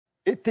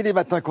Et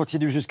Télématin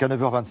continue jusqu'à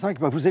 9h25.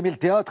 Vous aimez le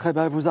théâtre,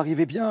 vous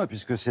arrivez bien,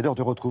 puisque c'est l'heure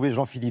de retrouver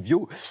Jean-Philippe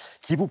Viaud,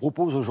 qui vous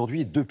propose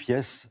aujourd'hui 2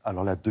 pièces.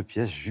 Alors là, 2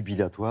 pièces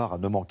jubilatoires à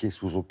ne manquer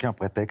sous aucun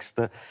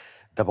prétexte.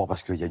 D'abord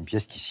parce qu'il y a une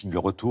pièce qui signe le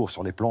retour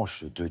sur les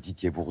planches de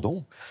Didier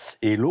Bourdon,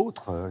 et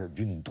l'autre,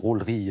 d'une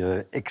drôlerie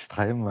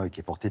extrême, qui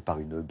est portée par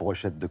une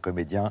brochette de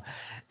comédiens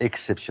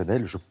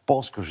exceptionnels. Je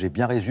pense que j'ai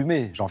bien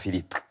résumé,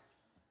 Jean-Philippe.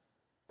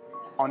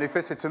 En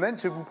effet, cette semaine,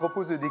 je vous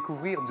propose de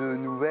découvrir de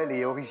nouvelles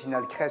et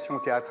originales créations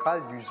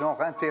théâtrales du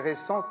genre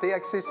intéressantes et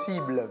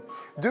accessibles.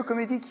 2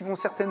 comédies qui vont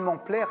certainement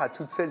plaire à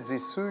toutes celles et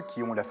ceux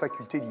qui ont la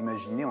faculté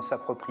d'imaginer en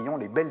s'appropriant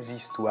les belles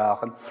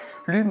histoires.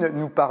 L'une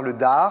nous parle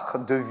d'art,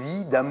 de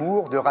vie,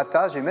 d'amour, de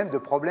ratage et même de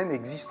problèmes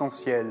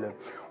existentiels.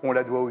 On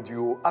la doit au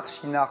duo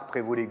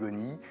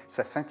Archinard-Prévost-Légony.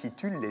 Ça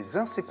s'intitule Les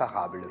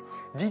Inséparables.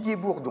 Didier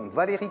Bourdon,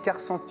 Valérie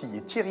Carcenti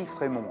et Thierry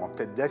Frémont en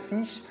tête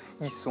d'affiche.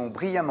 Ils sont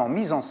brillamment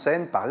mis en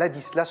scène par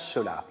Ladislas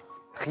Cholat.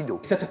 Rideau.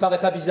 Ça te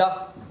paraît pas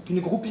bizarre qu'une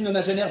groupie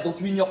nonagénaire dont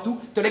tu ignores tout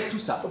te lègue tout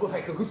ça?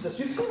 Écoute, ça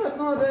suffit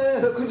maintenant,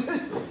 Abel. Écoute,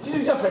 tu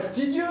deviens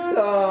fastidieux,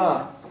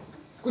 là.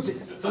 Écoute,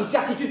 c'est une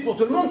certitude pour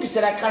tout le monde que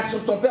c'est la création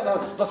de ton père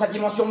dans sa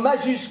dimension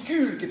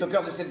majuscule qui est au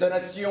cœur de cette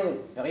donation.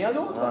 Et rien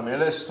d'autre. Ah, mais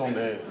laisse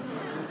tomber.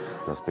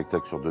 C'est un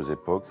spectacle sur 2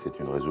 époques, c'est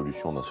une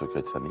résolution d'un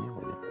secret de famille,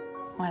 on va dire.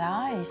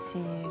 Voilà, et c'est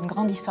une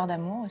grande histoire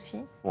d'amour aussi.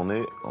 On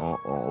est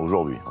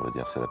aujourd'hui, on va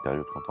dire, c'est la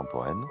période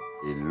contemporaine.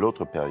 Et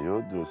l'autre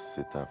période,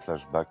 c'est un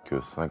flashback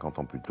 50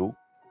 ans plus tôt.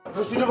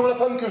 Je suis devant la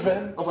femme que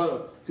j'aime. Enfin,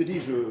 que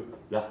dis-je,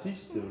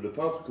 l'artiste, le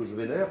peintre que je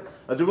vénère,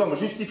 à devoir me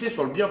justifier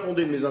sur le bien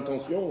fondé de mes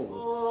intentions.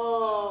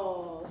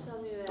 Oh,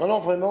 Samuel. Ah non,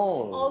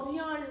 vraiment. Oh,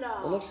 viens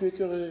là. Ah non, je suis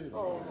écœuré.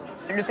 Oh.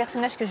 Le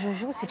personnage que je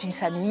joue, c'est une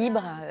femme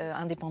libre,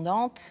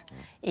 indépendante,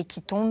 et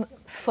qui tombe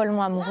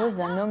follement amoureuse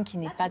d'un homme qui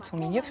n'est pas de son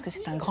milieu, parce que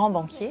c'est un grand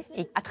banquier.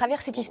 Et à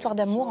travers cette histoire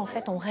d'amour, en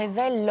fait, on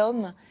révèle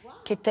l'homme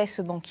qu'était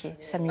ce banquier,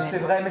 Samuel. C'est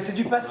vrai, mais c'est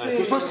du passé.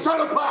 Que ce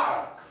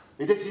salopard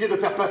ait décidé de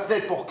faire passe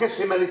nette pour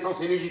cacher ma naissance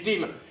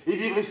illégitime et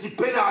vivre ici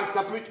peinard avec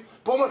sa pute,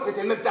 pour moi,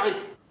 c'était le même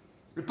tarif.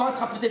 Le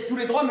peintre a peut-être tous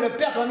les droits, mais le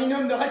père doit un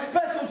minimum de respect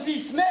à son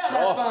fils. Merde, à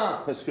la fin.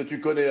 Est-ce que tu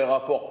connais les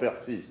rapports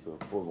père-fils,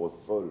 pauvre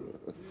folle?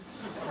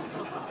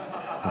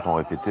 Quand on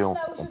répétait,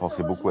 on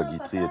pensait beaucoup à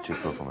Guitry et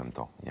Tchekhov en même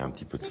temps. Il y a un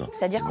petit peu de ça.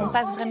 C'est-à-dire qu'on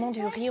passe vraiment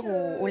du rire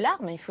aux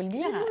larmes, il faut le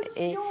dire.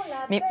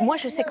 Mais moi,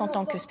 je sais qu'en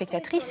tant que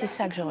spectatrice, c'est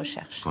ça que je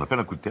recherche. On appelle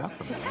un coup de théâtre.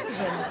 C'est ça que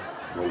j'aime.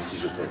 Moi aussi,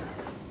 je t'aime.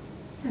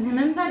 Ce n'est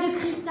même pas du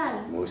cristal.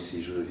 Moi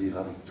aussi, je veux vivre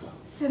avec toi.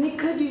 Ce n'est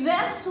que du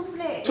verre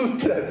soufflé.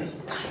 Toute la vie.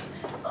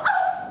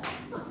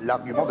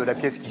 L'argument de la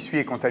pièce qui suit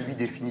est quant à lui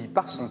défini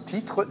par son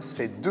titre,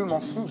 c'est 2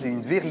 mensonges et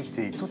une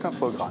vérité, tout un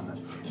programme.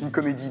 Une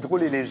comédie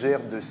drôle et légère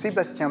de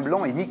Sébastien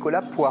Blanc et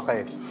Nicolas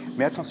Poiret.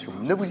 Mais attention,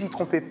 ne vous y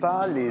trompez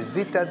pas, les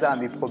états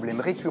d'âme et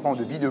problèmes récurrents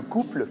de vie de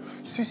couple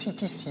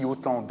suscitent ici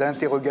autant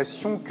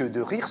d'interrogations que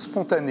de rires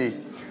spontanés.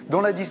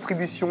 Dans la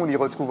distribution, on y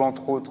retrouve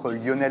entre autres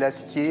Lionel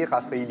Astier,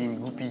 Raphaëline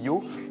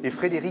Goupillot et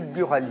Frédéric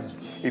Burali.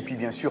 Et puis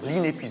bien sûr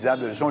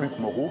l'inépuisable Jean-Luc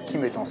Moreau qui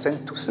met en scène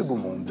tout ce beau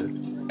monde.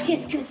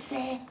 Qu'est-ce que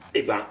c'est?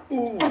 Eh ben,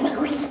 où? Ah bah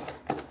oui,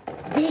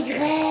 des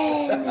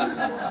graines.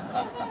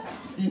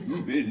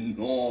 Mais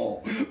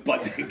non, pas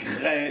des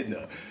graines,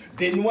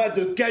 des noix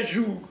de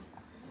cajou.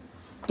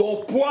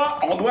 Ton poids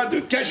en noix de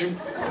cajou.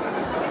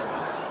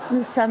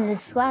 Nous sommes le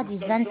soir du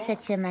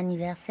 27e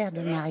anniversaire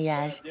de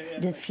mariage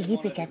de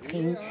Philippe et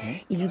Catherine.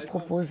 Il lui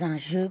propose un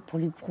jeu pour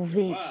lui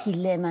prouver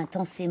qu'il l'aime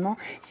intensément,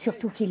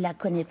 surtout qu'il la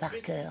connaît par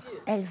cœur.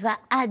 Elle va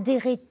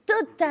adhérer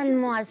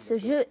totalement à ce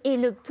jeu et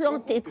le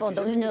planter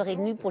pendant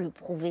 1h30 pour lui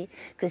prouver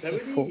que c'est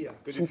faux,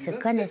 qu'ils ne se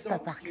connaissent pas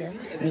par cœur,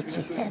 mais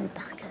qu'ils s'aiment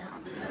par cœur.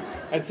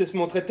 Elle sait se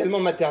montrer tellement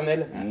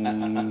maternelle.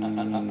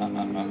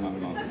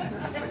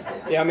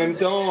 Et en même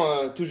temps,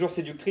 toujours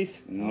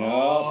séductrice.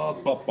 Non,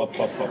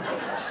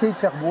 C'est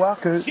faire voir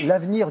que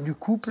l'avenir du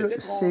couple,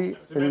 c'est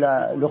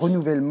le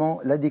renouvellement,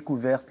 la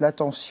découverte,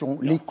 l'attention,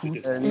 l'écoute.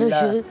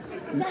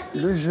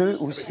 Le jeu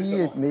aussi,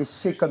 mais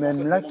c'est quand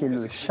même là qu'est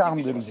le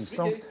charme de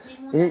l'existence,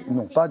 et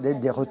non pas d'être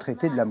des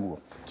retraités de l'amour.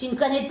 Tu ne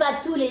connais pas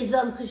tous les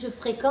hommes que je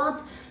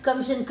fréquente,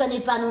 comme je ne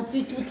connais pas non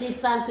plus toutes les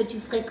femmes que tu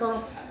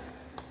fréquentes.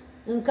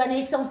 Nous ne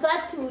connaissons pas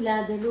tout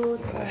l'un de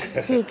l'autre.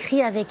 C'est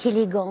écrit avec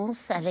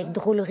élégance, avec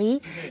drôlerie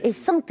et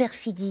sans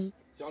perfidie,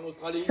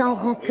 sans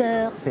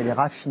rancœur. Elle est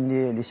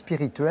raffinée, elle est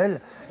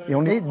spirituelle, et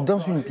on est dans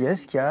une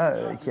pièce qui a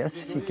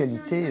ses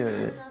qualités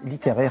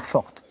littéraires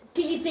fortes.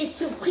 Philippe est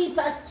surpris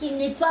parce qu'il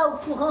n'est pas au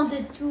courant de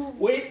tout.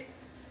 oui,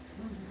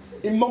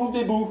 il me manque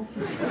des bouts.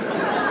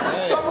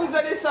 Quand vous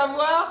allez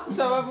savoir,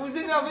 ça va vous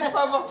énerver de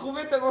pas avoir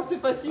trouvé tellement c'est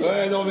facile.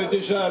 Ouais, non, mais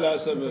déjà, là,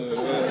 ça me...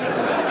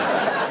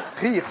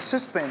 Rire,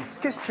 suspense,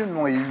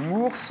 questionnement et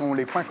humour sont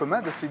les points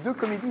communs de ces 2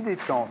 comédies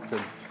détentes.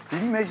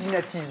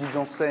 L'imaginative mise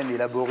en scène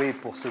élaborée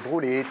pour ce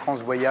drôle et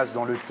étrange voyage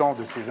dans le temps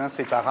de ces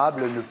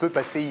inséparables ne peut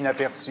passer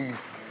inaperçu.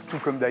 Tout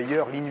comme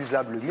d'ailleurs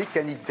l'inusable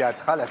mécanique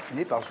théâtrale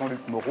affinée par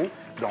Jean-Luc Moreau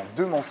dans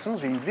 2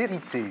 mensonges et une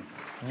vérité.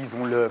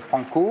 Disons-le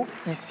franco,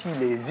 ici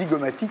les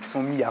zygomatiques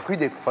sont mis à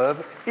rude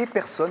épreuve et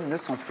personne ne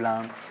s'en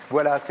plaint.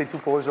 Voilà, c'est tout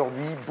pour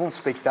aujourd'hui. Bon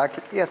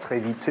spectacle et à très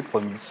vite, c'est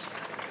promis.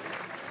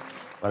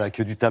 Voilà,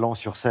 que du talent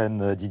sur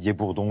scène. Didier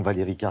Bourdon,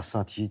 Valérie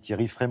Carcentier,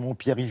 Thierry Frémont,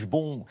 Pierre-Yves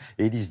Bon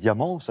et Élise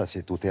Diamant. Ça,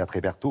 c'est au Théâtre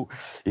Hébertot.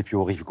 Et puis,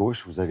 au rive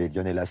gauche, vous avez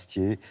Lionel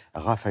Astier,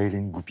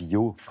 Raphaëline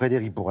Goupillot,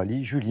 Frédéric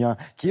Bourali, Julien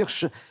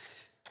Kirsch,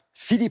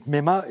 Philippe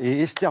Mema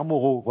et Esther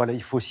Moreau. Voilà,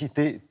 il faut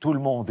citer tout le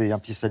monde. Et un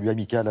petit salut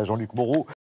amical à Jean-Luc Moreau.